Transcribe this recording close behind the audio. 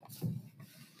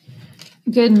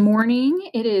Good morning.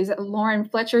 It is Lauren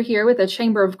Fletcher here with the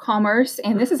Chamber of Commerce,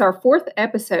 and this is our fourth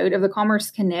episode of the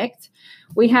Commerce Connect.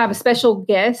 We have a special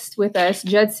guest with us,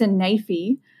 Judson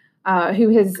Naifeh,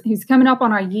 who's coming up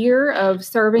on a year of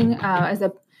serving as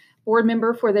a board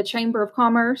member for the Chamber of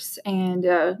Commerce, and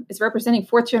is representing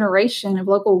fourth generation of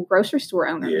local grocery store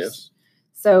owners. Yes.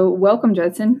 So welcome,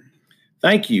 Judson.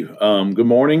 Thank you. Good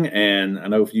morning. And I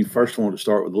know if you first want to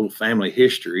start with a little family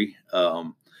history,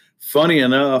 funny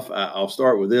enough, I'll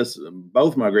start with this.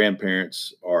 Both my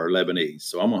grandparents are Lebanese,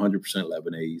 so I'm 100%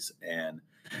 Lebanese. And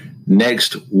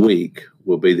next week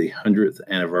will be the 100th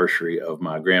anniversary of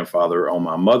my grandfather on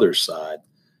my mother's side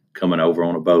coming over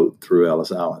on a boat through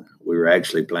Ellis Island. We were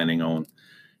actually planning on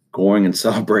going and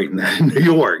celebrating that in New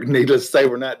York. Needless to say,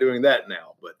 we're not doing that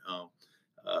now. But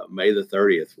May the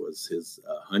 30th was his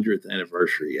 100th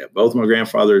anniversary. Both my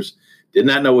grandfathers did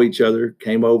not know each other,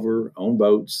 came over on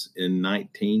boats in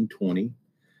 1920.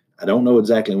 I don't know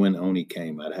exactly when Oni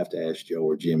came. I'd have to ask Joe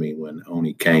or Jimmy when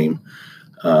Oni came.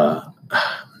 My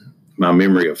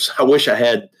memory of, I wish I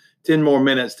had 10 more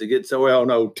minutes to get,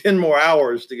 10 more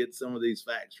hours to get some of these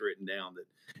facts written down that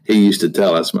he used to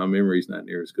tell us. My memory's not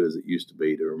near as good as it used to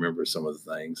be to remember some of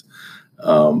the things.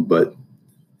 But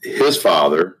his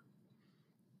father,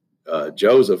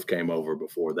 Joseph, came over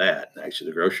before that. Actually,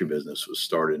 the grocery business was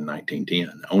started in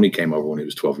 1910. Oni came over when he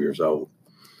was 12 years old.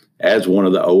 As one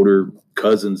of the older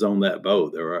cousins on that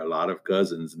boat, there were a lot of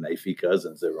cousins, Naifeh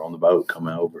cousins, that were on the boat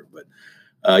coming over.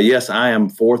 But yes, I am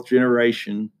fourth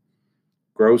generation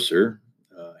grocer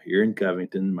here in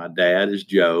Covington. My dad is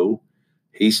Joe.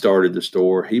 He started the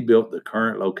store. He built the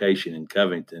current location in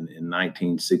Covington in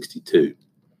 1962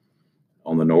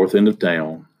 on the north end of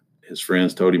town. His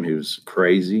friends told him he was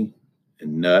crazy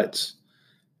and nuts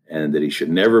and that he should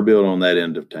never build on that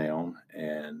end of town.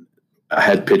 And I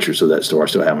had pictures of that store. I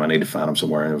still have them. I need to find them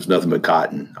somewhere. And it was nothing but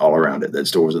cotton all around it. That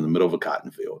store was in the middle of a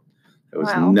cotton field. There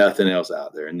was nothing else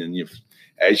out there. And then,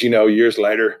 as you know, years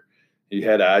later, you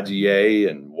had IGA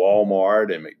and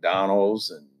Walmart and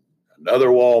McDonald's and another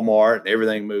Walmart, and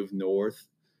everything moved north.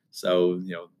 So,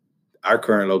 our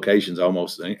current locations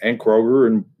almost, and Kroger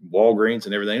and Walgreens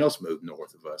and everything else moved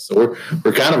north of us. So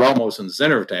we're kind of almost in the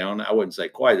center of town. I wouldn't say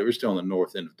quite. We're still in the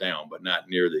north end of town, but not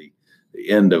near the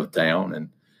end of town. And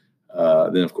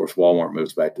then, of course, Walmart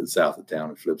moves back to the south of town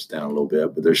and flips down a little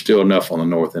bit. But there's still enough on the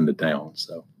north end of town.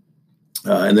 So,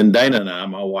 and then Dana and I,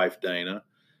 my wife Dana,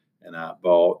 and I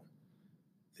bought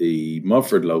the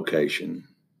Mumford location.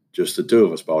 Just the two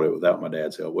of us bought it without my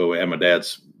dad's help. Well, we had my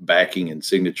dad's backing and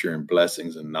signature and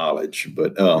blessings and knowledge,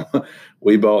 but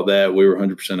we bought that. We were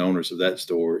 100% owners of that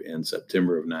store in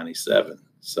September of 97.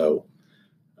 So,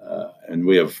 and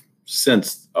we have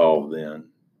since all then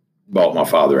bought my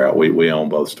father out. We own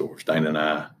both stores. Dana and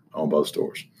I own both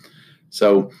stores.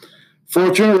 So,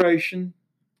 fourth generation,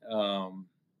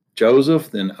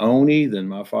 Joseph, then Oni, then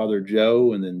my father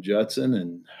Joe, and then Judson,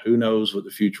 and who knows what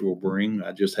the future will bring.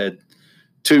 I just had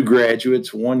two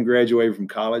graduates. One graduated from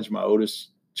college. My oldest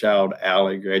child,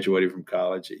 Allie, graduated from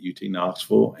college at UT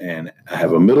Knoxville. And I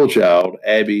have a middle child,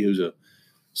 Abby, who's a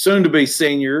soon-to-be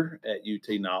senior at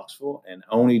UT Knoxville. And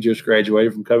Oni just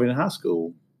graduated from Covington High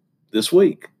School this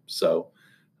week. So,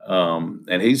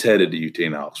 and he's headed to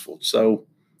UT Knoxville. So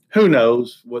who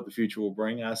knows what the future will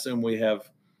bring. I assume we have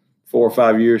 4 or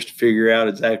 5 years to figure out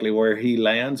exactly where he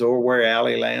lands or where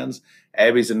Allie lands.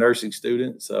 Abby's a nursing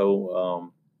student,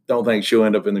 so don't think she'll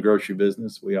end up in the grocery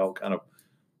business. We all kind of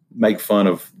make fun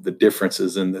of the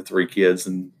differences in the three kids,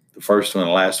 and the first one and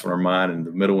the last one are mine, and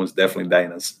the middle one's definitely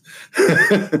Dana's.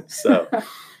 So,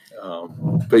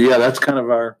 but yeah, that's kind of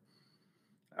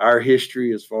our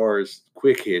history as far as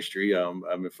quick history.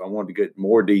 If I wanted to get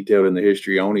more detailed in the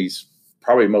history, Oni's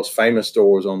probably most famous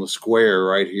store was on the square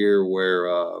right here, where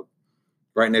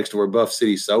right next to where Buff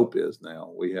City Soap is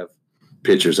now. We have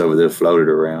pictures over there floated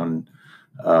around.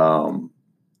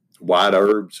 White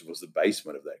Herbs was the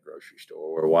basement of that grocery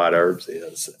store where White Herbs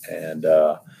is. And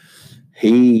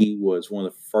he was one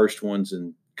of the first ones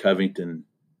in Covington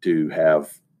to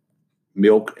have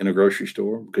milk in a grocery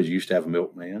store because you used to have a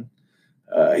milkman.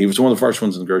 He was one of the first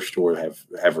ones in the grocery store to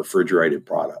have refrigerated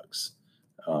products.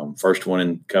 First one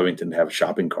in Covington to have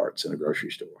shopping carts in a grocery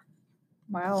store.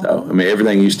 Wow. So,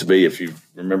 everything used to be, if you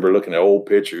remember looking at old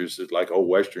pictures, it's like old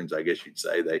Westerns, I guess you'd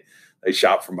say, they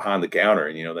shop from behind the counter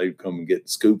and, they'd come and get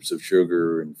scoops of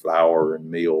sugar and flour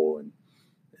and meal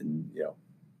and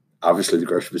obviously the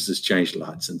grocery business has changed a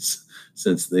lot since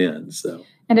then. So.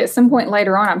 And at some point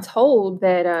later on, I'm told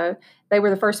that they were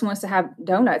the first ones to have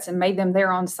donuts and made them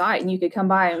there on site, and you could come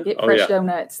by and get fresh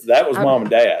donuts. That was Mom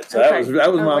and Dad. So okay.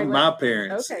 that was my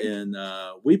parents. Okay. And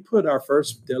we put our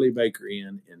first deli bakery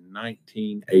in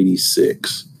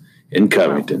 1986 in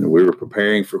Covington. Wow. We were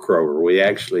preparing for Kroger. We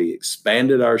actually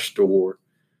expanded our store.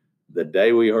 The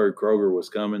day we heard Kroger was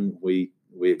coming, we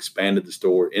expanded the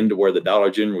store into where the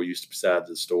Dollar General used to be beside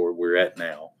the store we're at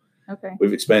now. Okay.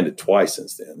 We've expanded twice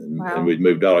since then, and we've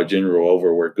moved Dollar General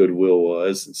over where Goodwill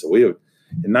was. And so in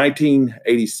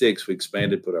 1986, we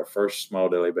expanded, put our first small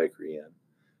deli bakery in,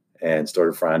 and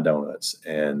started frying donuts.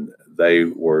 And they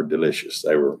were delicious.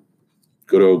 They were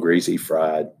good old greasy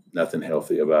fried, nothing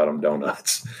healthy about them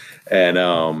donuts. And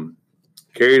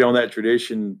carried on that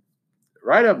tradition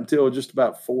right up until just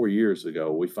about 4 years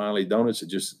ago. We finally, donuts had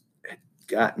just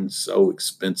gotten so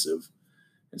expensive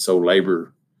and so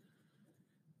labor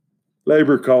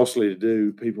costly to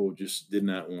do. People just did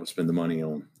not want to spend the money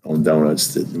on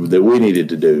donuts that we needed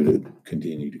to do to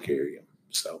continue to carry them.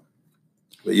 So,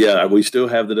 but yeah, we still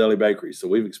have the deli bakery. So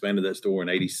we've expanded that store in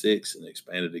 86 and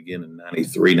expanded again in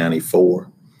 93,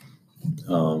 94.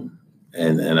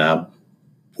 And I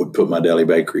would put my deli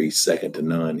bakery second to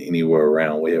none anywhere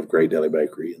around. We have a great deli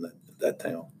bakery in that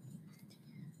town.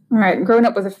 All right. Growing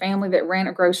up with a family that ran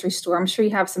a grocery store, I'm sure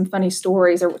you have some funny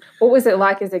stories. Or what was it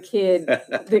like as a kid,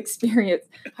 the experience?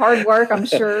 Hard work, I'm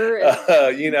sure.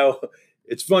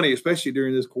 It's funny, especially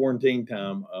during this quarantine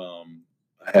time.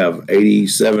 I have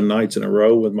 87 nights in a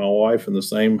row with my wife in the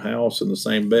same house, in the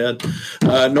same bed.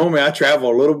 Normally, I travel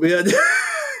a little bit.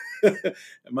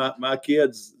 My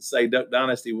kids say Duck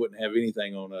Dynasty wouldn't have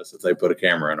anything on us if they put a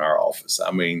camera in our office.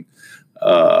 I mean,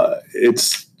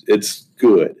 it's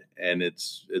good. And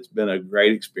it's been a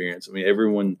great experience. I mean,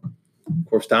 everyone, of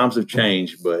course, times have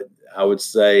changed, but I would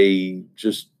say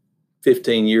just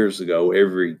 15 years ago,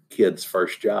 every kid's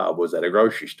first job was at a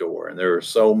grocery store. And there are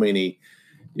so many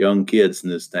young kids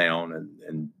in this town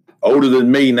and older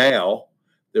than me now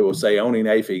that will say Oni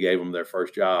Naifeh gave them their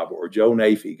first job or Joe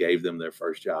Naifeh gave them their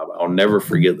first job. I'll never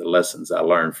forget the lessons I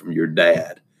learned from your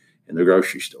dad in the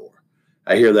grocery store.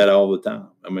 I hear that all the time.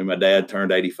 I mean, my dad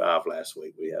turned 85 last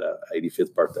week. We had a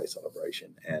 85th birthday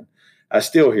celebration, and I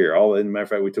still hear all. As a matter of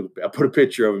fact, I put a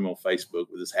picture of him on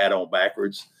Facebook with his hat on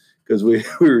backwards because we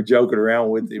were joking around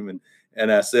with him,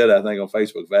 and I said, I think on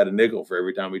Facebook, if I had a nickel for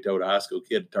every time we told a high school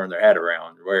kid to turn their hat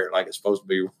around and wear it like it's supposed to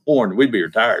be worn, we'd be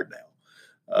retired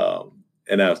now.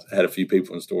 And I had a few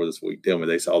people in the store this week tell me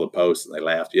they saw the post and they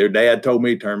laughed. Your dad told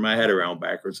me to turn my hat around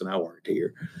backwards, and I worked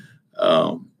here.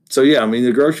 So, yeah, I mean,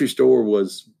 the grocery store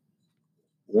was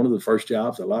one of the first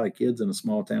jobs a lot of kids in a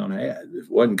small town had. If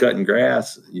it wasn't cutting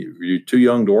grass, you're too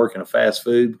young to work in a fast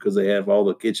food because they have all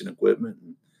the kitchen equipment.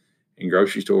 And in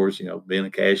grocery stores, being a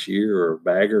cashier or a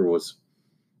bagger was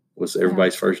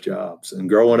everybody's first jobs. And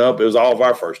growing up, it was all of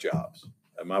our first jobs.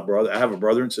 And I have a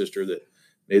brother and sister that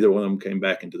neither one of them came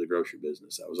back into the grocery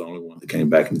business. I was the only one that came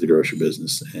back into the grocery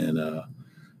business. And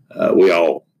we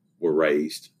all were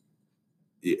raised.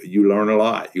 You learn a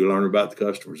lot. You learn about the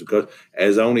customers. Because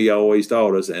as Oni always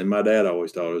taught us, and my dad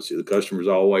always taught us, the customer's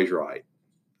always right.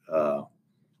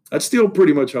 That still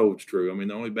pretty much holds true. I mean,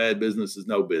 the only bad business is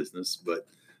no business, but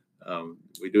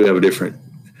we do have a different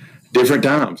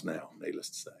times now, needless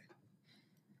to say.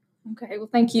 Okay, well,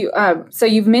 thank you. So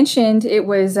you've mentioned it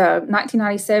was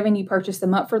 1997 you purchased the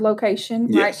Mupford location,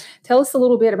 right? Yes. Tell us a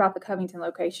little bit about the Covington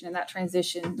location and that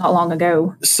transition not long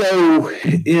ago. So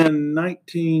in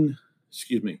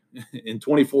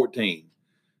 2014,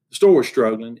 the store was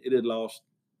struggling. It had lost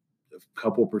a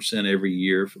couple percent every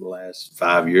year for the last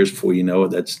 5 years. Before you know it,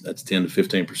 that's 10 to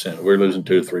 15%. We're losing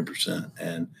 2 to 3%,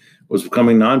 and was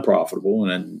becoming non-profitable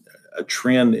and a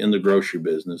trend in the grocery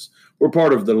business. We're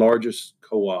part of the largest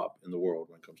co-op in the world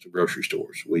when it comes to grocery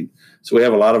stores. So we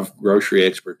have a lot of grocery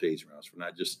expertise around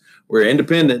us. We're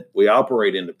independent. We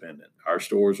operate independent. Our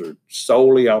stores are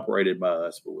solely operated by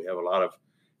us, but we have a lot of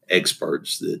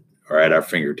experts that are at our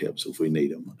fingertips if we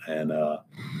need them. And a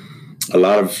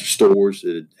lot of stores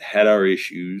that had our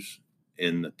issues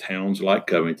in the towns like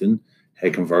Covington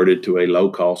had converted to a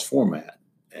low-cost format.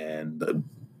 And the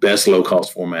best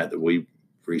low-cost format that we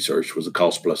researched was a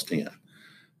cost plus 10.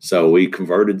 So we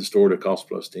converted the store to cost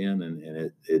plus 10,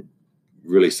 and it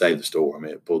really saved the store. I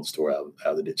mean, it pulled the store out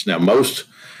of the ditch. Now,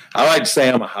 I like to say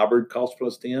I'm a hybrid cost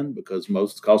plus 10 because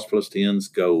most cost plus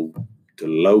 10s go to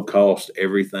low cost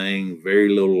everything, very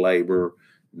little labor,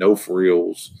 no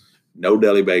frills, no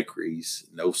deli bakeries,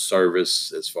 no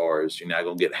service as far as you're not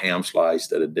going to get ham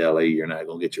sliced at a deli. You're not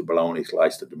going to get your bologna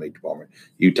sliced at the meat department.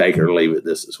 You take it or leave it.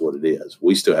 This is what it is.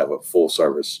 We still have a full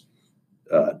service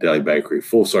deli bakery,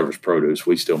 full service produce.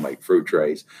 We still make fruit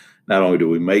trays. Not only do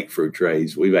we make fruit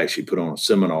trays, we've actually put on a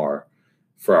seminar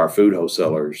for our food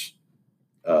wholesalers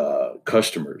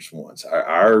customers once.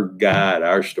 Our guy at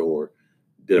our store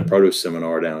did a produce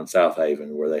seminar down in South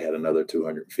Haven where they had another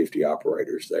 250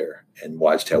 operators there and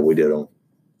watched how we did them,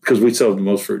 because we sold the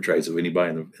most fruit trays of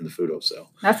anybody in the food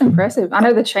wholesale. That's impressive. I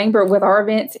know the chamber with our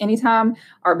events, anytime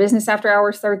our business after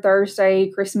hours, third Thursday,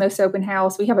 Christmas open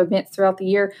house, we have events throughout the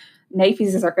year.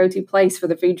 Naifeh's is our go-to place for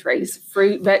the food trays,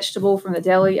 fruit, vegetable from the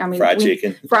deli. I mean, fried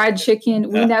chicken.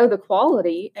 We know the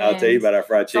quality. I'll tell you about our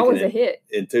fried chicken. It's always a hit.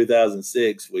 In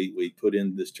 2006, we put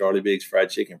in this Charlie Biggs fried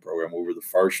chicken program. We were the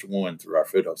first one through our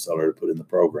food wholesaler to put in the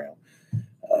program.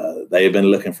 They had been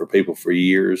looking for people for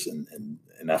years, and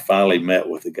I finally met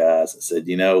with the guys and said,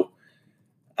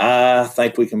 I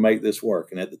think we can make this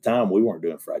work. And at the time, we weren't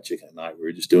doing fried chicken at night. We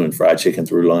were just doing fried chicken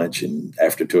through lunch. And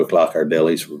after 2 o'clock, our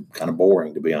delis were kind of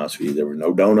boring, to be honest with you. There were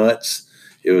no donuts.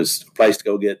 It was a place to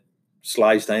go get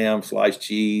sliced ham, sliced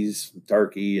cheese,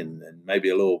 turkey, and maybe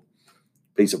a little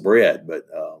piece of bread, but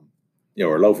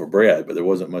or a loaf of bread. But there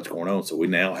wasn't much going on. So we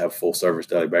now have full service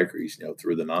deli bakeries,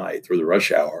 through the night, through the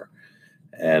rush hour.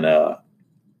 And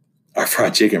our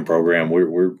fried chicken program,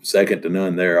 we're second to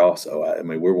none there also. I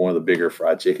mean, we're one of the bigger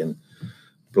fried chicken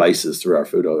places through our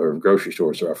food or grocery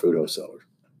stores through our food wholesalers.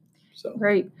 So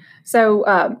great.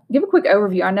 So give a quick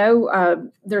overview. I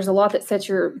know there's a lot that sets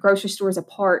your grocery stores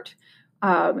apart.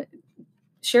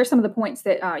 Share some of the points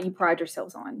that you pride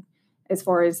yourselves on as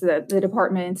far as the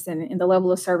departments and the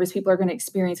level of service people are going to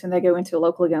experience when they go into a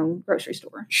locally owned grocery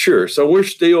store. Sure. So we're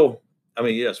still,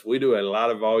 yes, we do a lot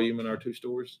of volume in our 2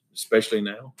 stores, especially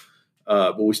now.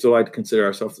 But we still like to consider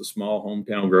ourselves a small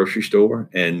hometown grocery store.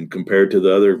 And compared to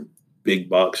the other big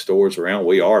box stores around,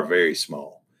 we are very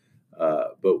small.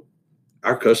 But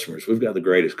our customers, we've got the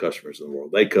greatest customers in the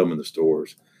world. They come in the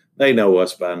stores. They know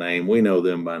us by name. We know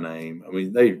them by name. I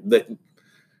mean, they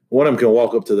one of them can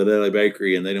walk up to the deli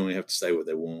bakery and they don't even have to say what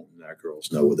they want. And our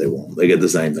girls know what they want. They get the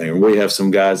same thing. And we have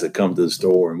some guys that come to the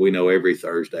store and we know every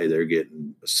Thursday they're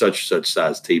getting such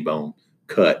size T-bone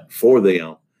cut for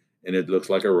them. And it looks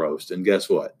like a roast. And guess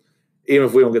what? Even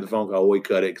if we don't get the phone call, we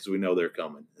cut it because we know they're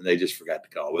coming. And they just forgot to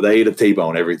call. But they eat a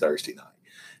T-bone every Thursday night.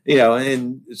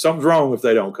 And something's wrong if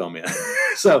they don't come in.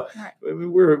 So right.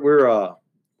 We're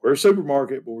a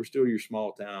supermarket, but we're still your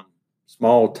small town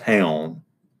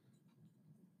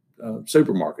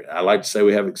supermarket. I like to say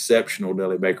we have exceptional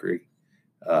deli bakery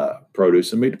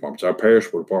produce and meat departments. Our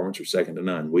perishable departments are second to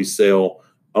none. We sell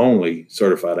only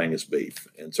certified Angus beef.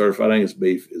 And certified Angus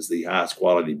beef is the highest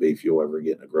quality beef you'll ever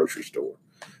get in a grocery store.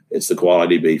 It's the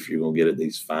quality beef you're going to get at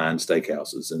these fine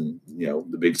steakhouses in,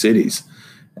 the big cities.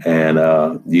 And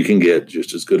you can get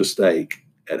just as good a steak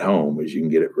at home as you can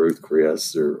get at Ruth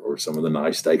Chris or some of the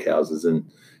nice steakhouses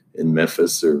in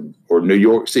Memphis or New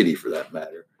York City for that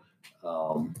matter.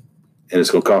 And it's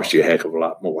going to cost you a heck of a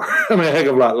lot more. a heck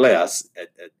of a lot less at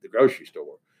the grocery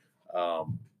store.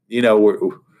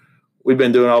 We've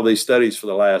been doing all these studies for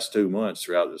the last 2 months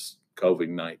throughout this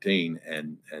COVID-19,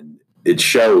 and it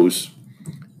shows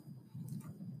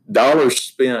dollars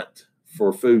spent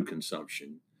for food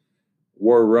consumption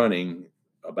were running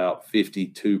about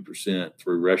 52%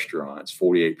 through restaurants,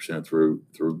 48% through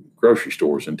grocery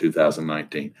stores in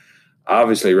 2019.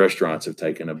 Obviously, restaurants have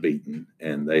taken a beating,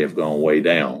 and they have gone way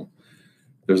down.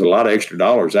 There's a lot of extra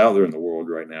dollars out there in the world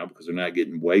right now because they're not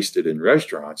getting wasted in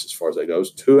restaurants as far as that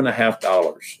goes.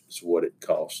 $2.50 is what it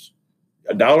costs.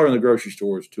 $1 in the grocery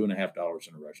store is $2.50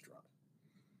 in a restaurant.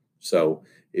 So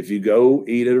if you go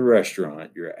eat at a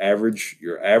restaurant, your average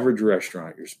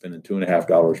restaurant, you're spending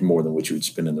 $2.50 more than what you would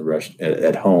spend in the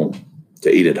at home to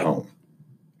eat at home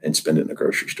and spend it in a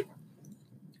grocery store.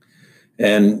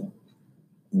 And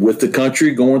with the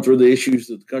country going through the issues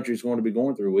that the country is going to be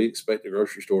going through, we expect the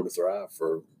grocery store to thrive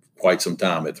for quite some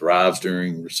time. It thrives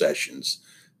during recessions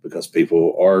because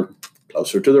people are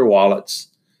closer to their wallets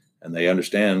and they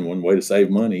understand one way to save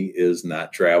money is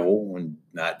not travel and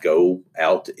not go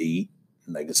out to eat.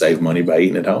 And they can save money by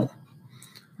eating at home.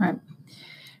 Right.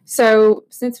 So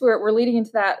since we're leading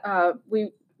into that,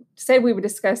 we said we would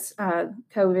discuss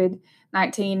COVID-19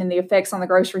 and the effects on the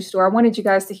grocery store. I wanted you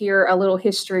guys to hear a little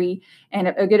history and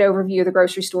a good overview of the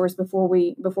grocery stores before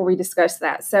we discuss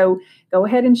that. So go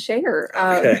ahead and share.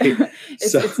 Okay.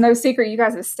 It's no secret you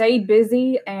guys have stayed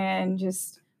busy and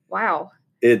just wow.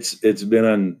 It's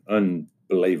been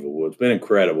unbelievable. It's been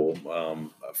incredible.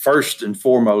 First and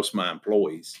foremost, my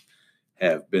employees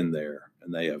have been there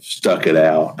and they have stuck it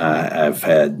out. I've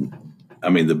had,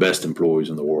 the best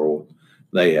employees in the world.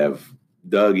 They have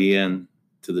dug in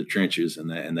to the trenches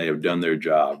and they have done their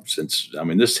job since,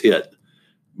 this hit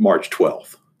March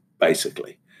 12th,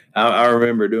 basically. I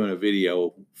remember doing a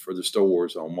video for the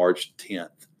stores on March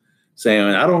 10th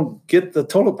saying, I don't get the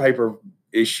toilet paper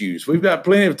issues. We've got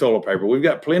plenty of toilet paper. We've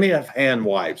got plenty of hand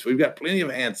wipes. We've got plenty of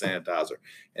hand sanitizer.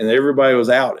 And everybody was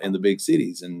out in the big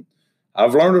cities. And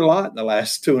I've learned a lot in the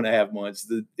last 2.5 months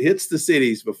that hits the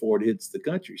cities before it hits the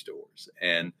country stores.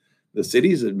 And the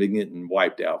cities had been getting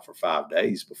wiped out for 5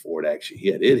 days before it actually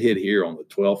hit. It hit here on the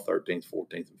 12th, 13th,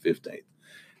 14th, and 15th.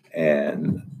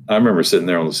 And I remember sitting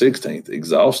there on the 16th,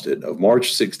 exhausted of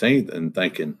March 16th and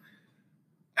thinking,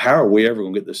 how are we ever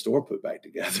going to get the store put back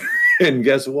together? And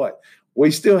guess what?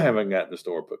 We still haven't gotten the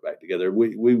store put back together.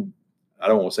 I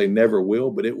don't want to say never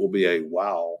will, but it will be a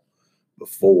while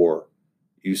before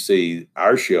you see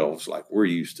our shelves like we're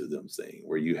used to them seeing,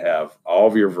 where you have all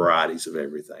of your varieties of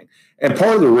everything. And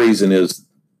part of the reason is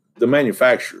the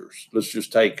manufacturers. Let's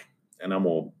just take, and I'm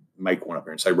going to make one up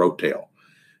here and say Rotel.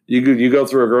 You go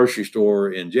through a grocery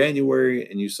store in January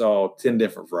and you saw 10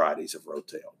 different varieties of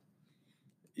Rotel.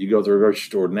 You go through a grocery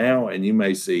store now and you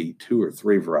may see 2 or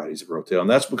 3 varieties of Rotel. And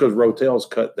that's because Rotel's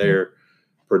cut their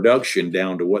production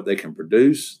down to what they can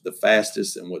produce the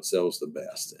fastest and what sells the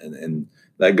best. And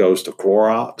that goes to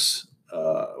Clorox.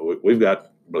 We've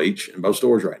got bleach in both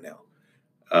stores right now.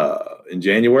 In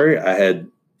January, I had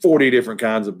 40 different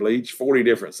kinds of bleach, 40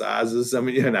 different sizes. I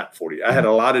mean, not 40. I had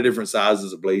a lot of different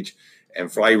sizes of bleach and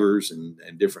flavors and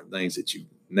different things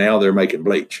now they're making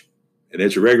bleach. And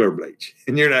it's a regular bleach.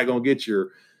 And you're not going to get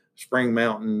your Spring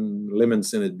Mountain lemon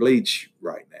scented bleach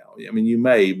right now. I mean, you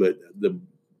may, but the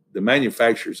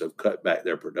manufacturers have cut back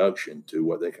their production to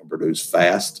what they can produce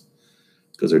fast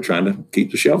because they're trying to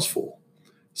keep the shelves full.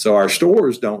 So our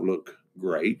stores don't look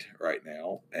great right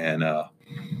now. And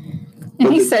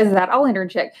he says that, I'll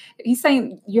interject. He's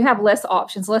saying you have less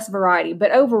options, less variety,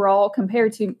 but overall,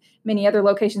 compared to many other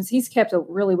locations, he's kept a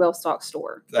really well-stocked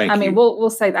store. Thank you.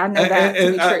 We'll say that. I know that.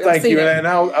 And thank you. And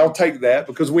I'll take that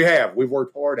because we've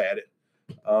worked hard at it.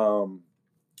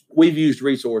 We've used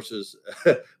resources.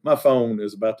 My phone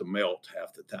is about to melt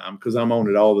half the time because I'm on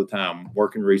it all the time,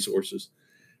 working resources.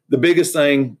 The biggest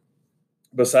thing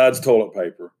besides toilet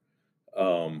paper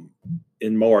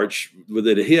in March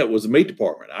that it hit was the meat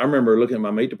department. I remember looking at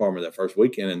my meat department that first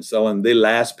weekend and selling the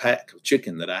last pack of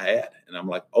chicken that I had. And I'm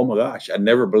like, oh my gosh, I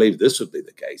never believed this would be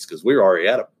the case because we were already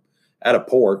out of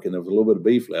pork and there was a little bit of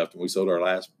beef left and we sold our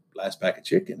last pack of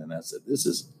chicken. And I said, this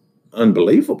is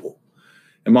unbelievable.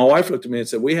 And my wife looked at me and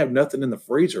said, we have nothing in the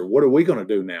freezer. What are we going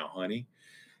to do now, honey?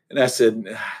 And I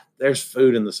said, there's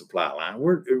food in the supply line.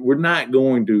 We're not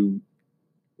going to.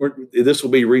 This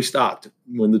will be restocked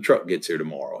when the truck gets here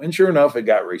tomorrow. And sure enough, it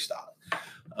got restocked.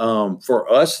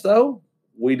 For us, though,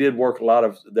 we did work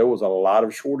there was a lot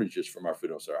of shortages from our food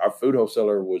wholesaler. Our food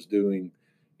wholesaler was doing,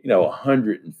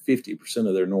 150%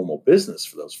 of their normal business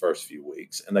for those first few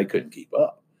weeks, and they couldn't keep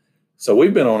up. So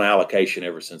we've been on allocation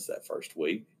ever since that first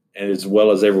week, and as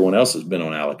well as everyone else has been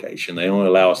on allocation. They only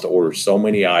allow us to order so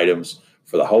many items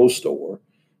for the whole store.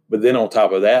 But then on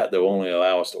top of that, they'll only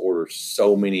allow us to order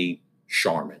so many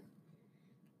Charmin,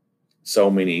 so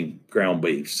many ground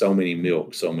beef, so many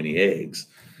milk, so many eggs.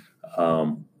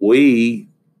 We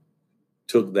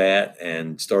took that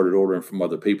and started ordering from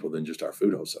other people than just our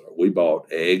food wholesaler. We bought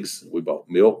eggs, we bought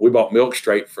milk. We bought milk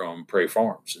straight from Prairie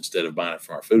Farms instead of buying it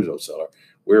from our food wholesaler.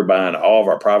 We were buying all of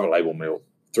our private label milk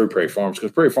through Prairie Farms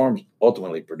because Prairie Farms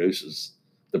ultimately produces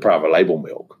the private label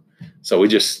milk. So we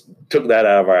just took that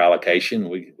out of our allocation.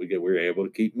 We were able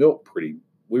to keep milk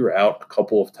we were out a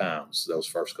couple of times those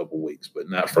first couple of weeks, but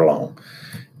not for long.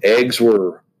 Eggs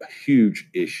were a huge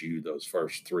issue those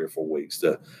first 3 or 4 weeks.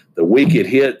 The week it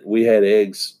hit, we had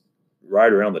eggs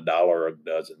right around the $1 a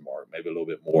dozen mark, maybe a little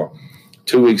bit more.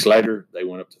 2 weeks later, they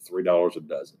went up to $3 a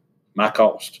dozen. My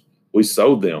cost. We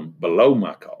sold them below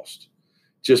my cost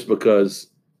just because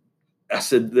I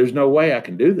said, there's no way I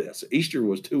can do this. Easter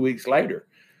was 2 weeks later.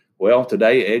 Well,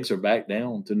 today eggs are back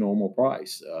down to normal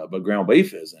price, but ground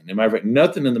beef isn't. As a matter of fact,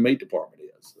 nothing in the meat department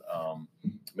is.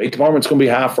 Meat department's going to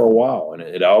be high for a while, and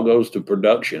it all goes to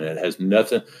production. It has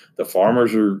nothing. The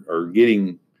farmers are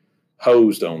getting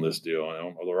hosed on this deal. I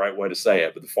don't know the right way to say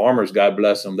it, but the farmers, God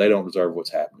bless them, they don't deserve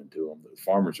what's happening to them. The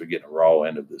farmers are getting a raw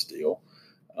end of this deal.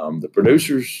 The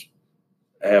producers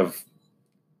they've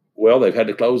had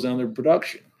to close down their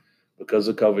production because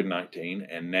of COVID-19,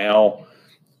 and now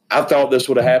I thought this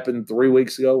would have happened 3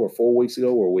 weeks ago or 4 weeks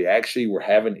ago where we actually were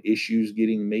having issues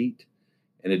getting meat,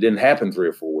 and it didn't happen 3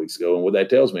 or 4 weeks ago. And what that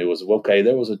tells me was, okay,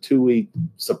 there was a 2-week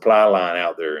supply line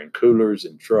out there in coolers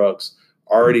and trucks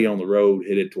already on the road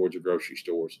headed towards the grocery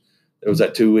stores. There was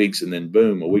that 2 weeks, and then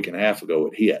boom, a week and a half ago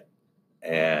it hit.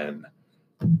 And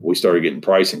we started getting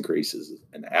price increases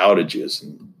and outages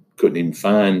and couldn't even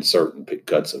find certain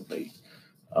cuts of meat.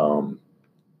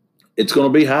 It's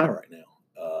going to be high right now.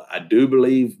 I do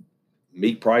believe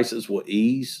meat prices will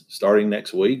ease starting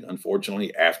next week,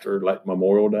 unfortunately, after like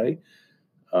Memorial Day.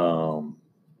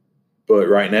 But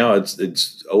right now,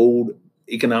 it's old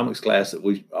economics class that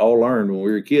we all learned when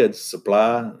we were kids: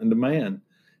 supply and demand.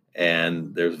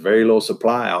 And there's very little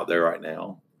supply out there right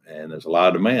now, and there's a lot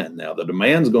of demand. Now, the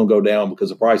demand's going to go down because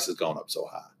the price has gone up so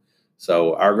high.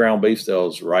 So our ground beef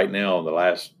sales right now in the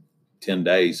last 10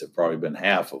 days have probably been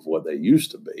half of what they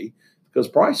used to be because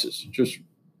prices just,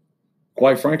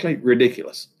 quite frankly,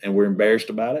 ridiculous. And we're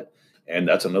embarrassed about it. And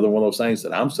that's another one of those things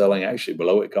that I'm selling actually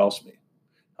below it cost me.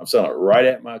 I'm selling it right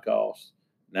at my cost,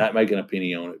 not making a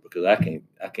penny on it because I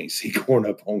can't see going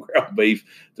up on ground beef.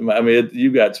 I mean,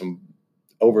 you got some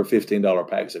over $15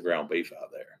 packs of ground beef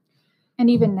out there. And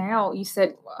even now, you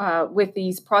said with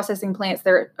these processing plants,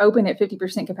 they're open at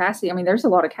 50% capacity. I mean, there's a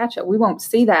lot of catch up. We won't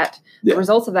see the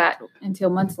results of that until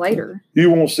months later.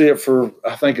 You won't see it for,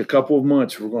 I think, a couple of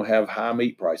months. We're going to have high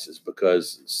meat prices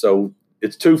so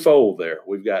it's twofold there.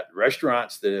 We've got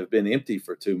restaurants that have been empty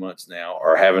for 2 months now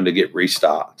are having to get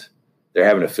restocked. They're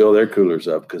having to fill their coolers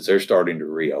up because they're starting to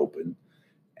reopen.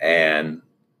 And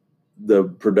the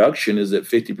production is at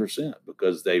 50%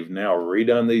 because they've now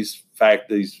redone these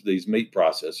meat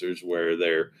processors where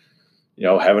they're,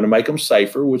 having to make them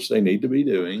safer, which they need to be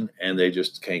doing, and they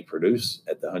just can't produce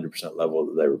at the 100% level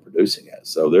that they were producing at.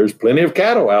 So there's plenty of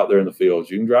cattle out there in the fields.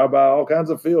 You can drive by all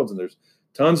kinds of fields, and there's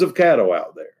tons of cattle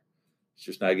out there. It's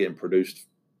just not getting produced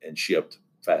and shipped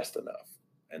fast enough,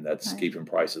 and that's keeping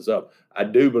prices up. I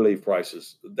do believe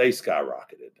prices, they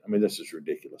skyrocketed. I mean, this is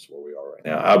ridiculous where we are right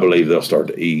now. I believe they'll start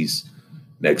to ease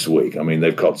next week. I mean,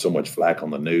 they've caught so much flack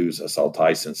on the news. I saw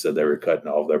Tyson said they were cutting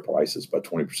all their prices by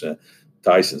 20%.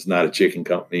 Tyson's not a chicken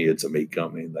company. It's a meat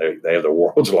company. They have the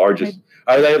world's largest,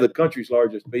 they have the country's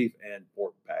largest beef and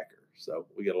pork packer. So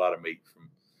we get a lot of meat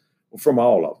from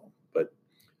all of them. But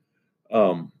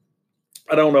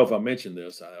I don't know if I mentioned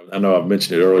this. I know I've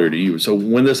mentioned it earlier to you. So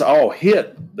when this all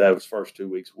hit, those first 2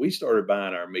 weeks, we started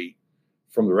buying our meat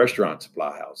from the restaurant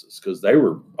supply houses because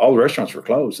all the restaurants were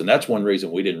closed. And that's one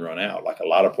reason we didn't run out. Like a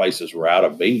lot of places were out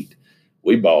of meat.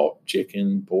 We bought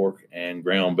chicken, pork, and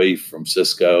ground beef from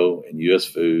Cisco and U.S.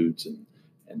 Foods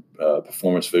and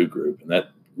Performance Food Group. And that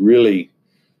really,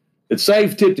 it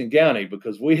saved Tipton County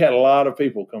because we had a lot of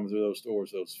people coming through those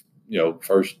stores those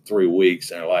first 3 weeks.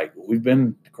 And they're like, we've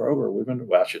been to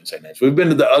Kroger. I shouldn't say names. We've been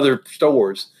to the other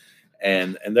stores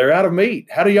and they're out of meat.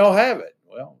 How do y'all have it?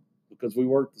 Well, because we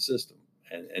work the system.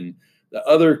 And the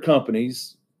other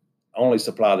companies only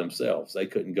supply themselves. They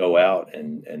couldn't go out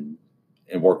and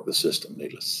work the system,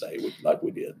 needless to say, like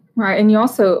we did. Right. And you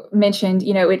also mentioned,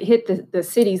 it hit the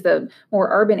cities, the more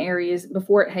urban areas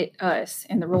before it hit us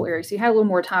in the rural areas. So you had a little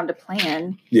more time to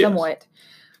plan somewhat.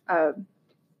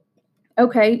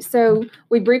 Okay. So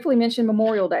we briefly mentioned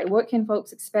Memorial Day. What can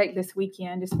folks expect this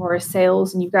weekend as far as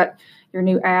sales? And you've got your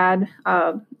new ad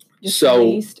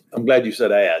released. I'm glad you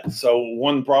said ad. So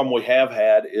one problem we have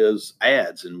had is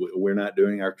ads, and we're not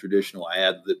doing our traditional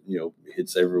ad that,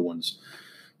 hits everyone's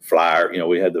flyer.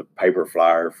 We had the paper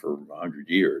flyer for 100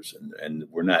 years, and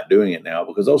we're not doing it now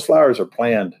because those flyers are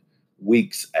planned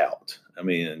weeks out. I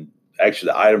mean,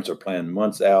 actually the items are planned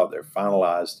months out. They're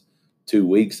finalized 2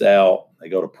 weeks out. They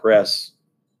go to press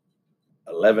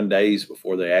 11 days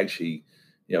before they actually,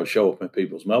 show up in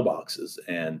people's mailboxes.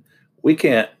 And we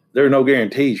can't, there are no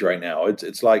guarantees right now.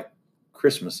 It's like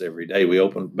Christmas every day. We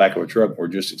open the back of a truck and we're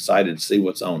just excited to see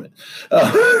what's on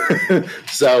it.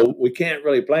 So we can't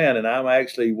really plan. And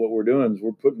what we're doing is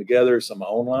we're putting together some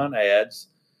online ads.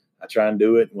 I try and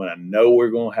do it when I know we're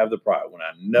going to have the product, when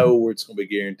I know it's going to be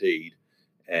guaranteed.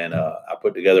 And I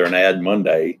put together an ad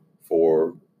Monday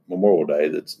for Memorial Day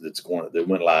that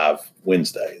went live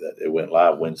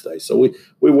Wednesday. So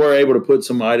we were able to put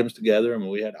some items together. I mean,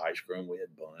 we had ice cream, we had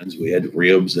buns, we had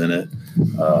ribs in it.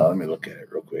 Let me look at it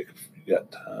real quick if you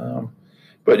got time.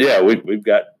 But yeah, we've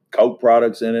got Coke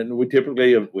products in it, and we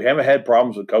haven't had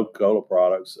problems with Coca-Cola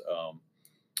products.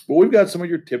 But we've got some of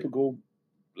your typical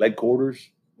leg quarters.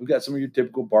 We've got some of your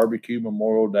typical barbecue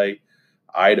Memorial Day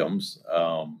items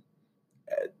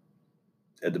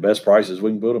at the best prices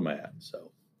we can put them at. So.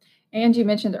 And you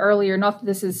mentioned earlier, not that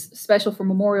this is special for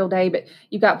Memorial Day, but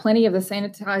you've got plenty of the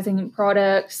sanitizing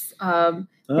products, paper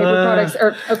products.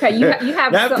 You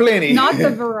have not plenty, not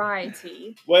the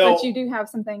variety, but you do have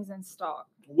some things in stock.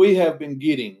 We have been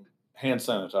getting hand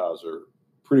sanitizer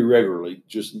pretty regularly,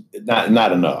 just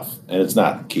not enough, and it's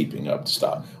not keeping up to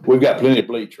stock. We've got plenty of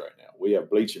bleach right now. We have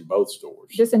bleach in both stores.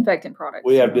 Disinfectant products.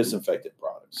 We have disinfectant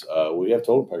products. We have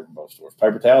toilet paper in both stores.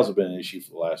 Paper towels have been an issue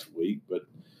for the last week, but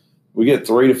We get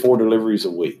 3 to 4 deliveries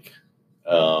a week.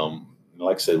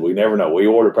 Like I said, we never know. We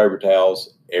order paper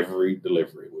towels every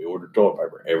delivery. We order toilet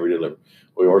paper every delivery.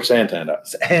 We order hand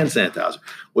sanitizer.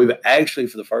 We've actually,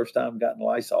 for the first time, gotten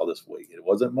Lysol this week. It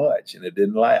wasn't much, and it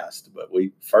didn't last. But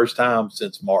first time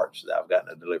since March that I've gotten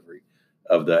a delivery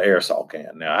of the aerosol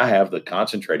can. Now, I have the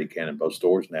concentrated can in both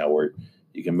stores now where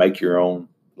you can make your own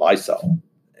Lysol,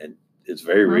 and it's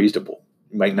very reasonable.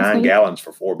 You make 9 gallons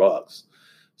for $4.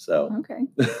 So okay,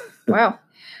 wow.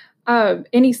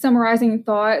 Any summarizing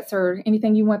thoughts or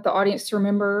anything you want the audience to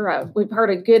remember? We've heard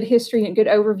a good history and good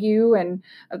overview and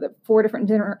of the 4 different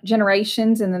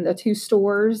generations and then the 2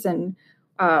 stores and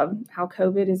how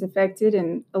COVID is affected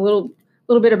and a little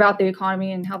bit about the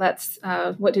economy and how that's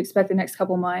what to expect the next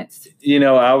couple of months.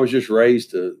 I was just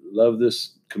raised to love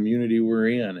this community we're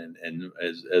in. And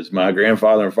as my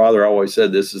grandfather and father always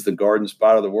said, this is the garden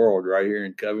spot of the world right here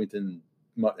in Covington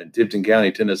and Tipton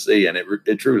County, Tennessee. And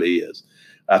it truly is.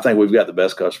 I think we've got the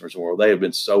best customers in the world. They have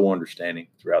been so understanding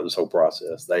throughout this whole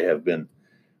process.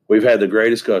 We've had the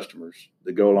greatest customers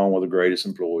that go along with the greatest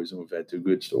employees, and we've had 2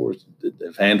 good stores that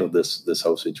have handled this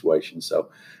whole situation. So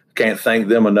I can't thank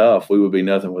them enough. We would be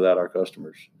nothing without our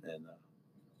customers. And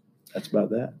that's about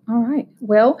that. All right.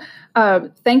 Well,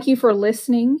 thank you for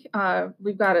listening.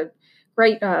 We've got a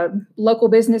great local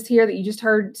business here that you just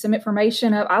heard some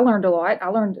information of. I learned a lot. I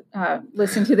learned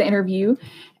listening to the interview.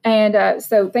 And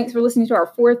so thanks for listening to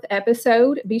our 4th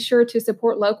episode. Be sure to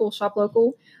support local, shop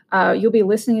local. You'll be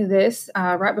listening to this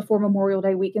right before Memorial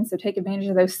Day weekend, so take advantage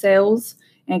of those sales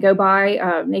and go buy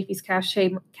Naifeh's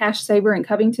Cash Saver in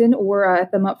Covington or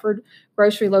at the Mumford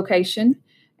Grocery location.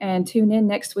 And tune in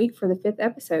next week for the 5th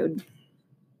episode.